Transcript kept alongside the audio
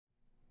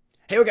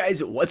Hey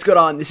guys, what's going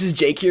on? This is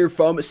Jake here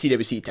from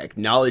CWC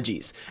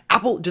Technologies.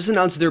 Apple just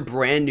announced their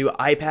brand new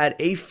iPad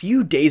a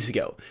few days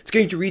ago. It's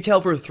going to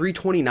retail for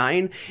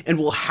 $329 and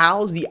will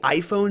house the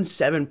iPhone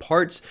 7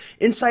 parts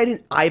inside an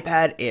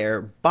iPad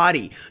Air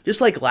body,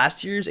 just like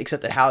last year's,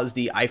 except it housed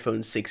the iPhone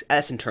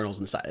 6s internals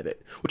inside of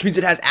it, which means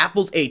it has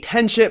Apple's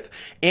A10 chip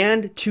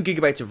and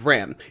 2GB of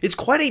RAM. It's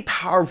quite a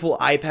powerful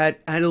iPad,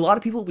 and a lot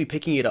of people will be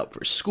picking it up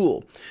for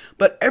school.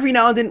 But every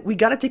now and then, we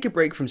gotta take a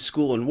break from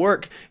school and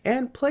work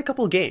and play a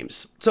couple games.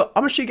 So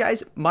I'm gonna show you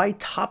guys my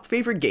top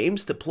favorite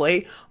games to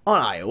play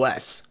on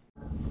iOS.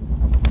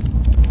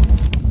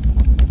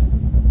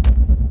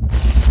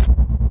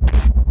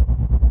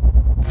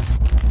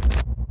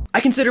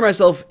 I consider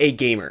myself a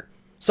gamer.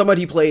 Someone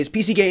who plays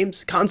PC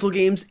games, console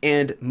games,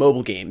 and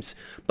mobile games.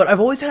 But I've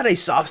always had a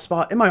soft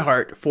spot in my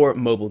heart for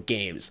mobile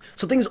games.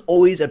 Something's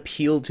always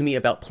appealed to me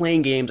about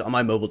playing games on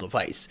my mobile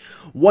device.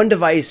 One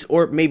device,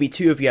 or maybe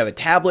two if you have a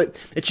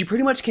tablet, that you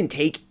pretty much can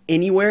take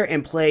anywhere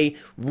and play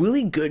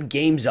really good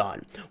games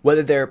on.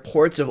 Whether they're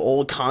ports of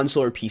old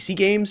console or PC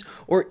games,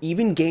 or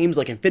even games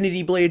like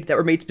Infinity Blade that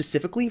were made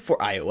specifically for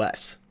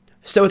iOS.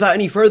 So without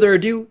any further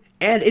ado,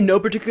 and in no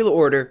particular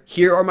order,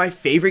 here are my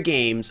favorite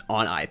games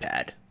on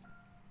iPad.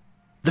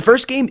 The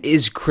first game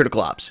is Critical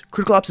Ops.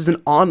 Critical Ops is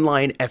an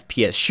online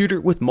FPS shooter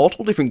with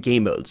multiple different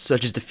game modes,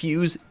 such as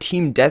Defuse,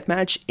 Team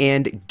Deathmatch,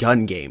 and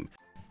Gun Game.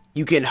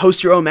 You can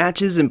host your own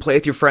matches and play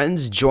with your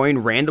friends, join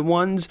random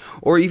ones,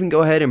 or even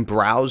go ahead and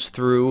browse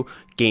through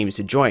games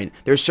to join.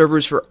 There's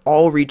servers for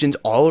all regions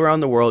all around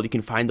the world. You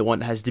can find the one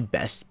that has the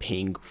best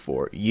ping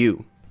for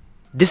you.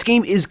 This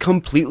game is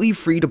completely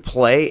free to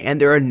play, and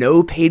there are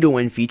no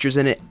pay-to-win features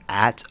in it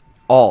at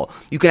all.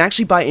 You can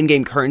actually buy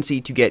in-game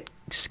currency to get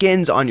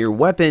skins on your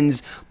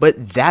weapons,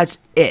 but that's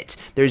it.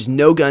 There's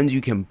no guns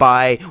you can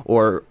buy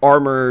or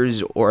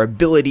armors or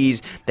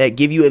abilities that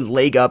give you a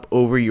leg up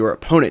over your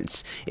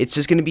opponents. It's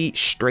just going to be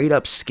straight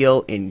up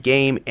skill in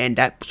game, and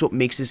that's what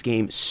makes this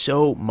game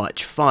so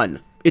much fun.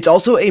 It's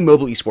also a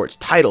mobile esports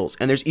titles,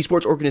 and there's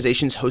esports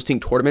organizations hosting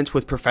tournaments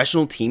with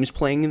professional teams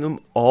playing in them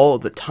all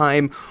the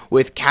time,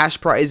 with cash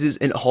prizes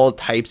and all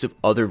types of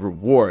other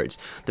rewards.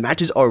 The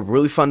matches are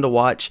really fun to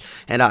watch,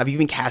 and I've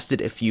even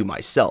casted a few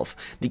myself.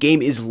 The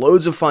game is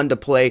loads of fun to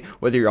play,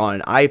 whether you're on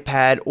an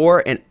iPad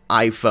or an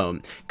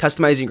iPhone.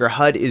 Customizing your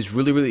HUD is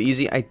really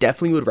easy. I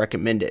definitely would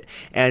recommend it,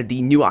 and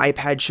the new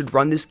iPad should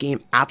run this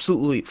game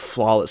absolutely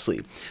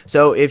flawlessly.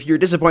 So if you're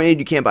disappointed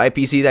you can't buy a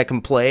PC that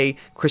can play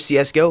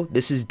CSGO,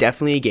 this is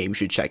definitely a game you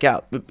should check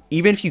out.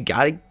 Even if you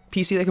got a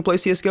PC that can play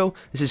CSGO,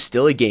 this is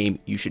still a game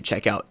you should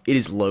check out. It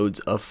is loads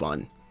of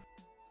fun.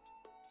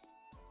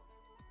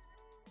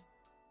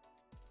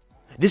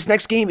 This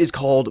next game is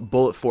called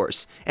Bullet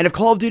Force, and if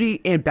Call of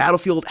Duty and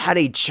Battlefield had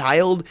a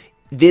child,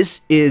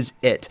 this is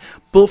it.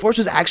 Bullet Force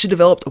was actually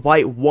developed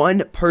by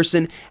one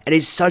person and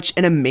is such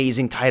an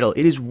amazing title.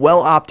 It is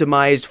well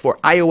optimized for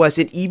iOS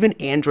and even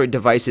Android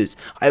devices.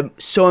 I'm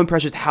so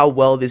impressed with how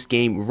well this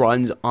game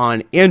runs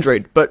on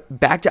Android,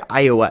 but back to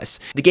iOS.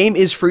 The game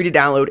is free to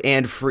download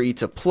and free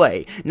to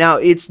play. Now,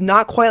 it's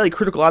not quite like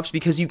Critical Ops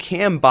because you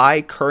can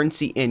buy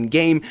currency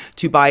in-game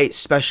to buy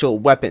special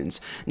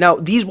weapons. Now,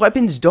 these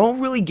weapons don't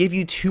really give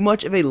you too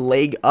much of a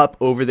leg up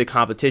over the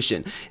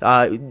competition.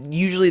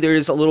 Usually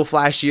there's a little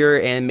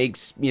flashier and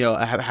makes,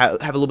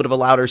 have a little bit of a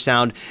louder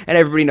sound, and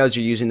everybody knows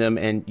you're using them,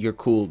 and you're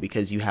cool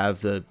because you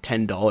have the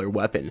 $10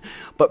 weapon.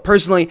 But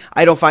personally,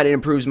 I don't find it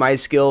improves my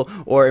skill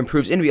or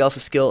improves anybody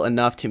else's skill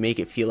enough to make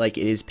it feel like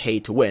it is pay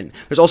to win.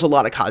 There's also a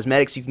lot of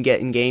cosmetics you can get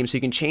in game, so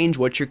you can change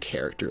what your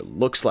character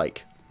looks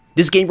like.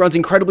 This game runs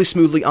incredibly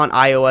smoothly on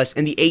iOS,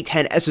 and the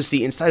A10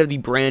 SoC inside of the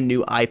brand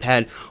new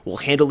iPad will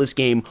handle this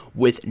game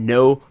with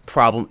no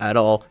problem at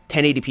all.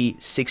 1080p,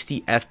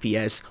 60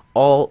 FPS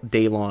all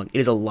day long.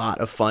 It is a lot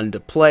of fun to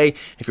play.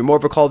 If you're more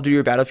of a Call of Duty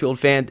or Battlefield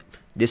fan,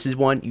 this is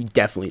one you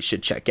definitely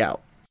should check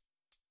out.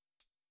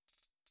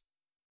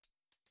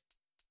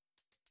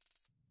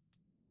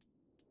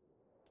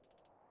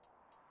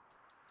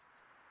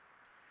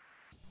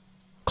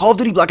 Call of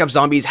Duty Black Ops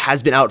Zombies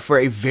has been out for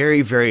a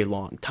very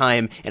long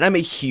time, and I'm a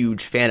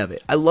huge fan of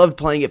it. I loved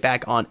playing it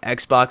back on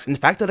Xbox, and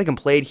the fact that I can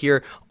play it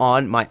here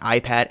on my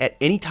iPad at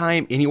any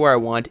time, anywhere I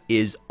want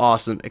is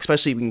awesome,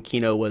 especially when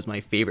Kino was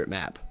my favorite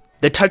map.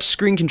 The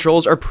touchscreen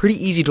controls are pretty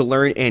easy to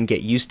learn and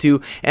get used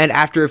to, and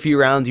after a few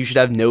rounds you should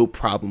have no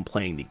problem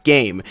playing the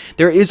game.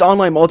 There is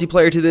online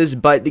multiplayer to this,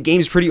 but the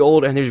game's pretty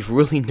old and there's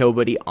really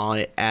nobody on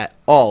it at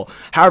all.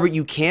 However,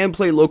 you can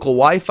play local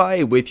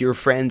Wi-Fi with your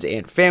friends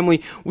and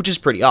family, which is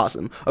pretty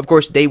awesome. Of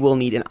course, they will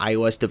need an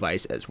iOS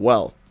device as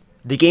well.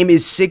 The game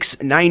is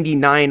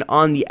 $6.99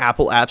 on the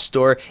Apple App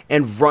Store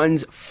and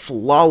runs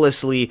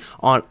flawlessly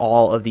on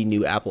all of the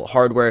new Apple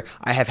hardware.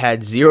 I have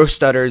had zero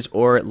stutters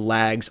or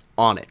lags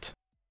on it.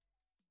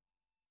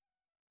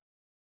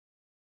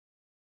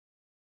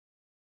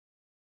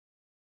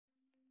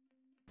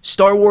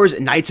 Star Wars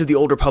Knights of the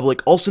Old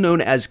Republic, also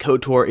known as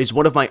KOTOR, is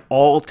one of my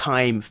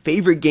all-time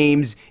favorite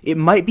games. It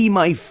might be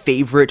my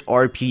favorite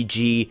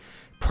RPG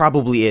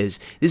probably is.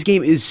 This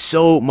game is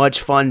so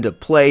much fun to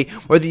play,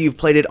 whether you've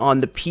played it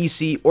on the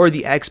PC or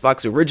the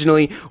Xbox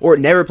originally, or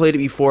never played it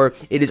before.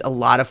 It is a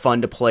lot of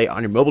fun to play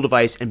on your mobile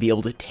device and be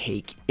able to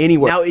take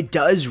anywhere. Now, it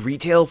does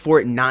retail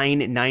for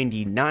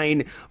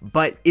 $9.99,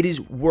 but it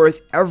is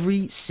worth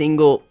every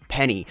single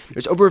penny.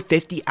 There's over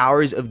 50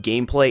 hours of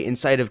gameplay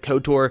inside of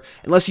KOTOR.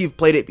 Unless you've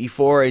played it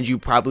before, and you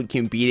probably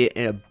can beat it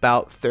in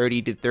about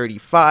 30 to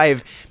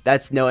 35.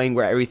 That's knowing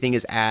where everything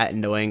is at and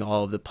knowing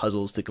all of the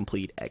puzzles to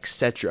complete,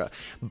 etc.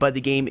 But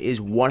the game is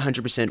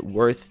 100%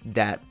 worth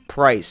that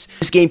price.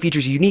 This game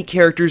features unique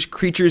characters,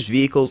 creatures,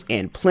 vehicles,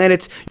 and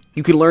planets.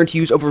 You can learn to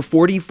use over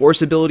 40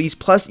 force abilities,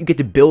 plus you get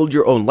to build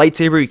your own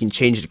lightsaber. You can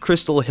change the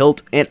crystal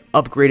hilt and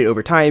upgrade it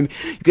over time.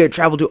 You get to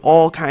travel to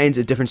all kinds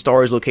of different Star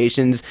Wars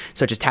locations,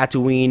 such as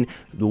Tatooine,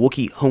 the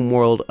Wookiee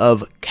homeworld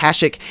of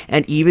Kashyyyk,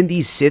 and even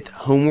the Sith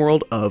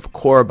homeworld of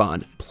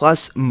Korriban,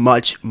 plus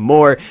much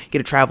more. You get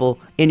to travel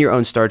in your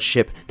own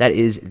starship, that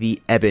is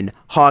the Ebon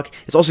Hawk.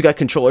 It's also got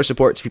controller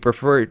support, so if you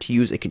prefer to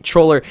use a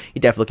controller, you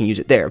definitely can use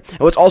it there. And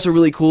what's also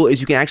really cool is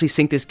you can actually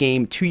sync this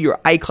game to your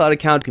iCloud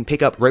account. You can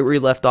pick up right where you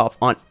left off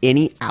on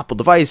any Apple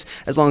device,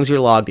 as long as you're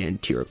logged in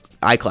to your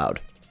iCloud.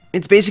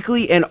 It's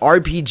basically an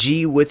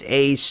RPG with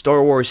a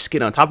Star Wars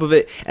skin on top of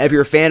it, and if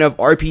you're a fan of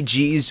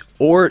RPGs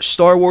or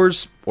Star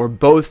Wars, or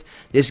both,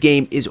 this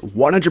game is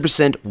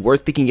 100%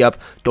 worth picking up.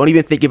 Don't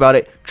even think about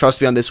it.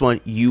 Trust me on this one,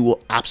 you will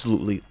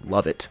absolutely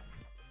love it.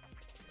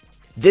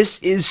 This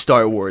is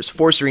Star Wars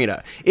Force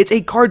Arena. It's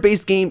a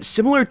card-based game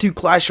similar to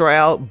Clash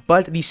Royale,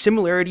 but the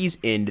similarities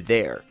end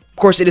there. Of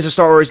course, it is a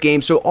Star Wars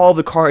game, so all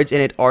the cards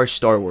in it are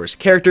Star Wars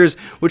characters,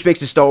 which makes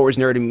the Star Wars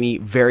nerd in me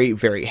very,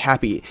 very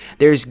happy.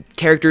 There's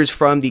characters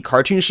from the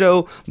cartoon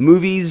show,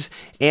 movies,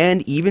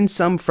 and even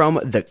some from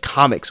the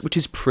comics, which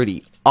is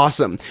pretty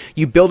awesome.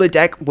 You build a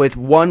deck with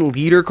one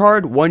leader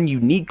card, one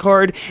unique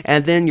card,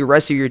 and then your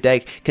rest of your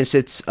deck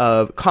consists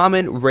of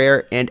common,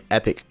 rare, and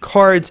epic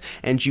cards,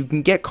 and you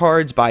can get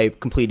cards by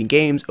completing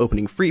games,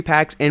 opening free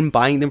packs, and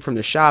buying them from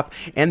the shop.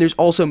 And there's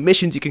also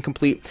missions you can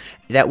complete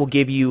that will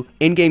give you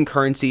in-game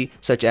currency,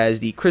 such as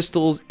the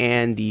crystals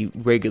and the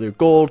regular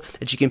gold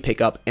that you can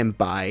pick up and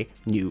buy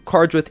new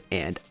cards with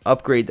and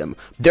upgrade them.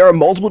 There are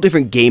multiple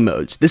different game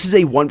modes. This is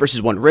a 1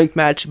 versus 1 ranked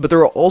match, but there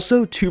are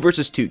also 2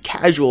 versus 2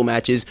 casual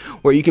matches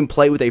where you can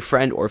play with a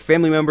friend or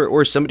family member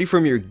or somebody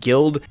from your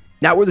guild.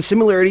 Now, where the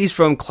similarities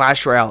from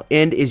Clash Royale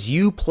end is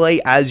you play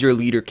as your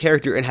leader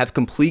character and have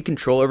complete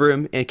control over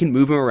him and can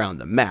move him around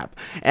the map.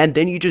 And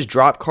then you just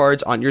drop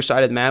cards on your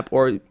side of the map,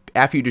 or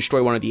after you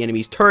destroy one of the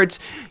enemy's turrets,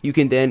 you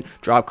can then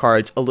drop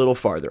cards a little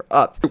farther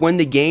up. Win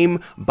the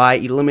game by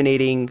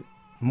eliminating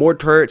more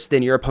turrets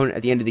than your opponent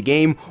at the end of the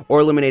game,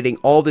 or eliminating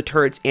all the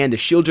turrets and the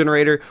shield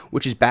generator,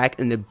 which is back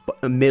in the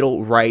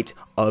middle right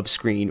of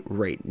screen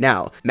right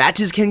now.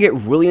 Matches can get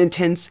really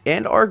intense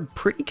and are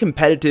pretty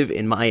competitive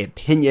in my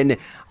opinion.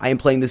 I am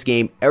playing this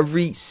game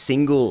every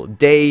single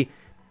day.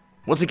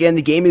 Once again,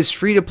 the game is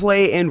free to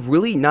play and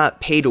really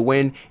not pay to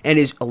win, and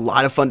is a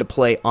lot of fun to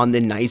play on the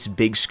nice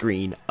big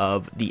screen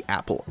of the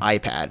Apple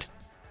iPad.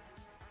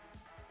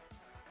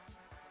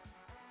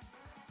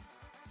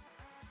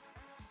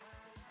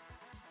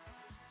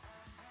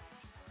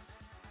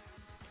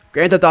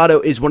 Grand Theft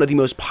Auto is one of the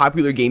most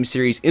popular game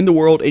series in the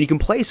world, and you can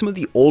play some of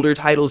the older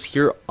titles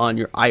here on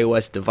your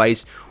iOS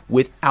device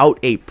without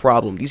a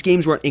problem. These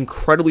games run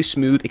incredibly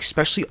smooth,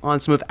 especially on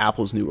some of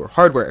Apple's newer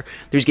hardware.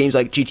 There's games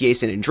like GTA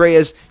San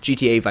Andreas,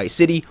 GTA Vice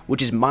City,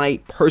 which is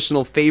my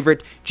personal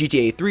favorite,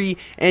 GTA 3,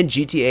 and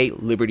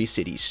GTA Liberty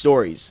City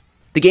Stories.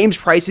 The game's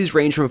prices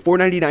range from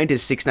 $4.99 to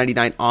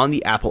 $6.99 on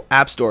the Apple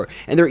App Store,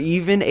 and there's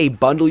even a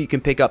bundle you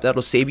can pick up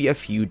that'll save you a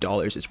few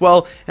dollars as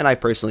well, and I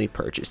personally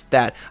purchased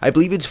that. I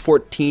believe it's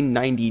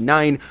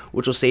 $14.99,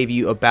 which will save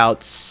you about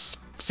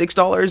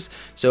 $6,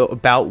 so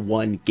about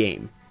one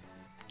game.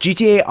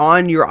 GTA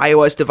on your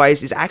iOS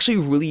device is actually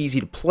really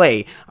easy to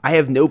play. I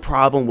have no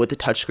problem with the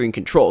touchscreen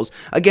controls.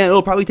 Again,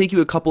 it'll probably take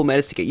you a couple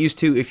minutes to get used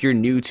to if you're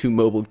new to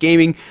mobile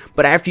gaming,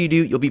 but after you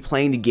do, you'll be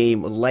playing the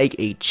game like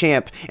a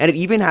champ, and it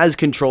even has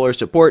controller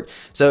support,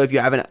 so if you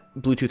have a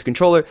Bluetooth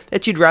controller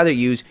that you'd rather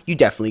use, you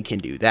definitely can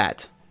do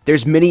that.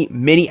 There's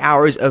many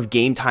hours of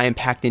game time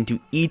packed into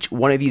each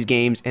one of these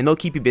games, and they'll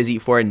keep you busy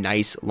for a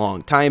nice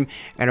long time,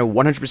 and are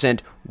 100%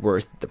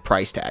 worth the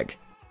price tag.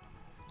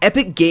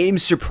 Epic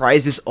Games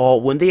surprised us all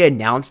when they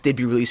announced they'd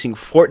be releasing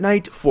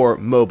Fortnite for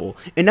mobile.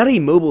 And not a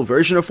mobile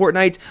version of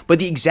Fortnite, but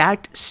the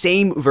exact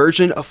same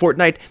version of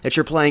Fortnite that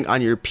you're playing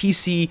on your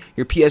PC,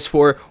 your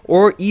PS4,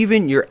 or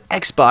even your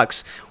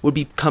Xbox would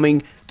be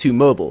coming to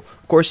mobile.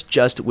 Of course,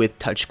 just with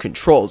touch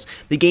controls.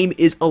 The game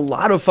is a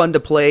lot of fun to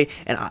play,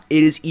 and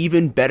it is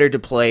even better to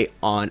play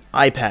on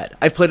iPad.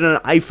 I've played it on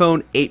an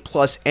iPhone 8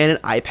 Plus and an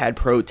iPad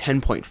Pro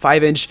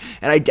 10.5 inch,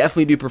 and I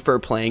definitely do prefer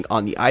playing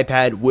on the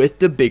iPad with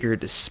the bigger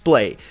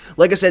display.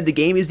 Like I said, the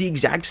game is the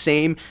exact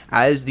same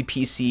as the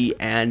PC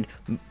and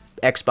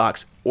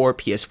Xbox or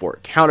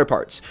PS4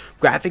 counterparts.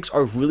 Graphics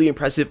are really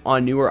impressive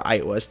on newer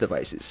iOS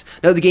devices.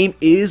 Now, the game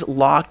is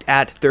locked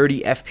at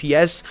 30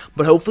 FPS,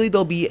 but hopefully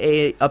there'll be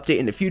an update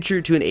in the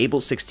future to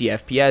enable 60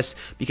 FPS,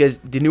 because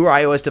the newer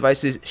iOS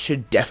devices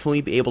should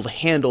definitely be able to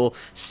handle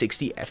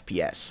 60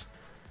 FPS.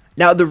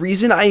 Now, the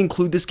reason I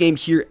include this game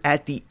here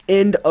at the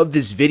end of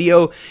this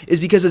video is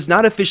because it's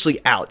not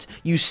officially out.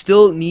 You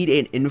still need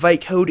an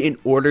invite code in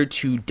order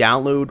to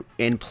download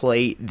and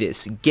play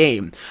this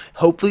game.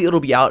 Hopefully, it'll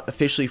be out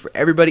officially for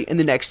everybody in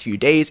the next few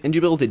days, and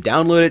you'll be able to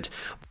download it.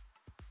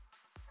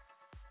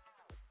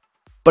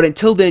 But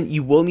until then,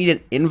 you will need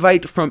an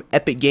invite from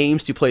Epic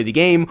Games to play the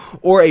game,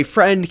 or a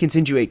friend can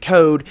send you a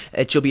code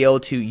that you'll be able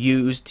to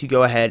use to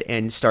go ahead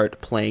and start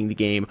playing the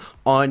game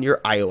on your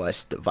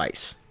iOS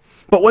device.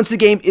 But once the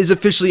game is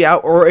officially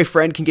out, or a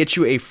friend can get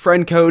you a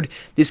friend code,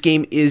 this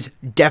game is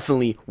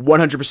definitely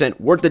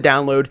 100% worth the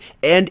download,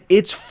 and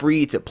it's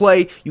free to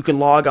play. You can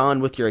log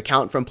on with your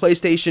account from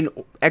PlayStation,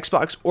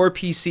 Xbox, or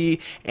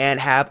PC and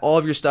have all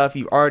of your stuff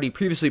you've already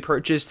previously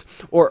purchased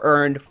or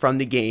earned from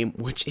the game,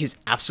 which is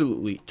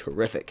absolutely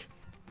terrific.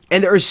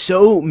 And there are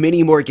so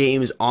many more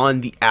games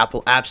on the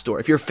Apple App Store.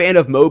 If you're a fan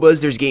of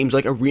MOBAs, there's games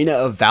like Arena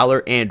of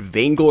Valor and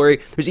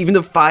Vainglory. There's even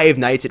the Five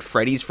Nights at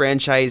Freddy's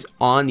franchise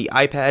on the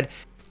iPad.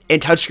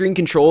 And touchscreen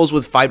controls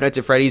with Five Nights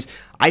at Freddy's,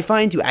 I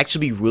find to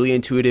actually be really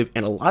intuitive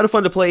and a lot of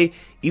fun to play,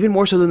 even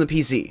more so than the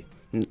PC.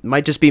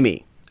 Might just be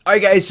me.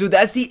 Alright guys, so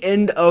that's the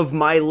end of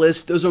my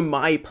list. Those are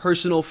my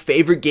personal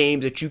favorite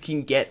games that you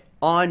can get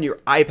on your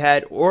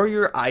iPad or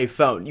your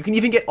iPhone. You can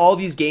even get all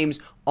these games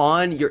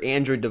on your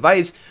Android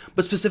device,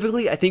 but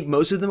specifically I think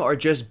most of them are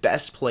just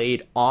best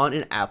played on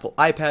an Apple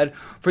iPad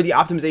for the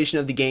optimization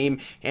of the game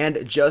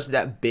and just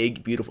that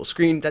big beautiful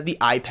screen that the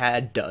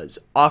iPad does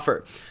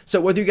offer. So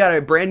whether you got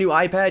a brand new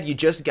iPad you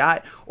just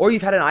got, or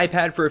you've had an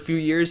iPad for a few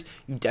years,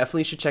 you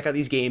definitely should check out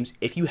these games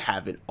if you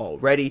haven't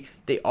already.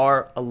 They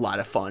are a lot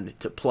of fun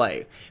to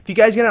play. If you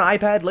guys get an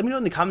iPad, let me know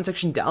in the comment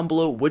section down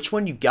below which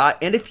one you got,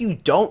 and if you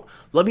don't,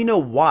 let me know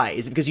why.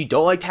 Is it because you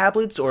don't like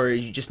tablets, or are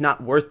you just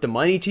not worth the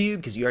money to you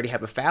because you already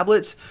have a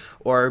phablet,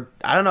 or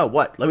I don't know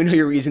what. Let me know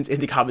your reasons in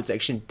the comment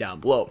section down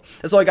below.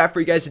 That's all I got for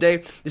you guys today.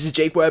 This is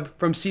Jake Webb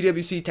from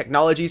CWC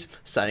Technologies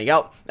signing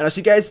out, and I'll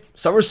see you guys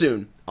somewhere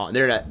soon on the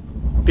internet.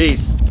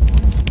 Peace.